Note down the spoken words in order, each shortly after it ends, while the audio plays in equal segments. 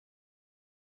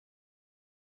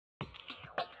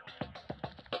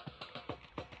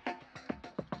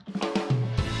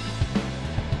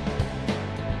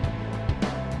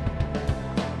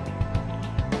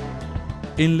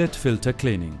Inlet filter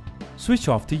cleaning. Switch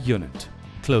off the unit.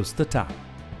 Close the tap.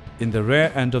 In the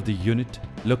rear end of the unit,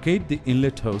 locate the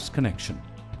inlet hose connection.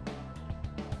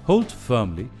 Hold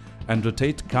firmly and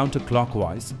rotate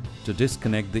counterclockwise to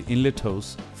disconnect the inlet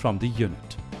hose from the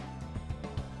unit.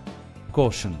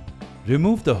 Caution: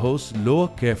 remove the hose, lower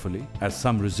carefully as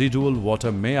some residual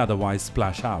water may otherwise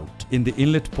splash out. In the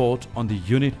inlet port on the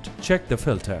unit, check the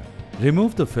filter.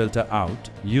 Remove the filter out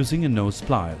using a nose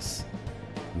pliers.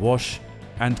 Wash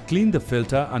and clean the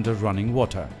filter under running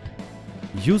water.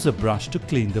 Use a brush to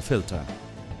clean the filter.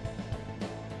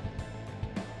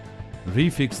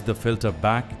 Refix the filter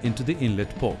back into the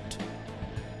inlet port.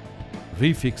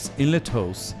 Refix inlet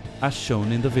hose as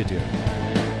shown in the video.